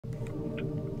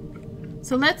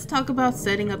So let's talk about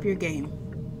setting up your game.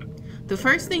 The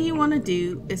first thing you want to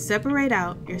do is separate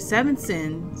out your 7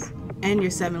 sins and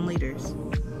your 7 leaders.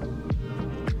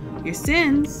 Your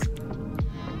sins,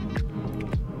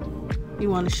 you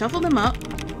want to shuffle them up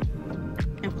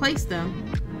and place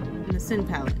them in the sin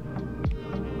palette.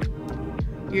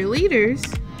 Your leaders,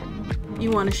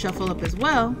 you want to shuffle up as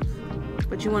well,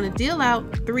 but you want to deal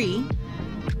out 3,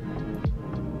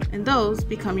 and those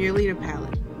become your leader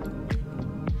palette.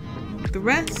 The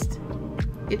rest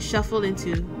gets shuffled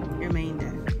into your main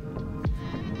deck.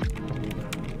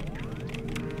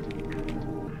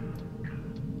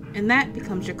 And that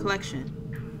becomes your collection.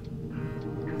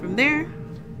 From there,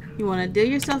 you want to deal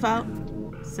yourself out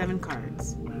 7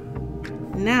 cards.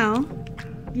 Now,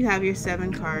 you have your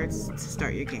 7 cards to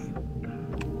start your game.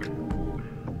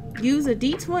 Use a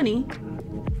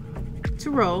d20 to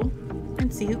roll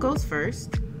and see who goes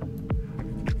first.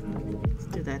 Let's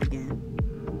do that again.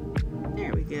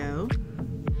 There we go.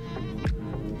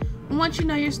 And once you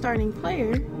know your starting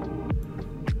player,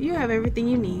 you have everything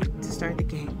you need to start the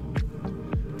game.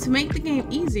 To make the game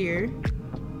easier,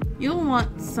 you'll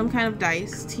want some kind of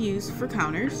dice to use for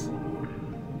counters.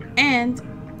 And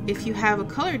if you have a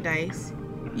colored dice,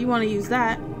 you want to use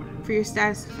that for your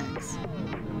status effects.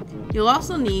 You'll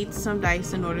also need some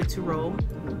dice in order to roll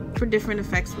for different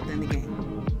effects within the game.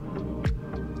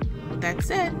 With that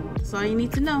said, that's all you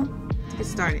need to know to get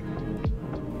started.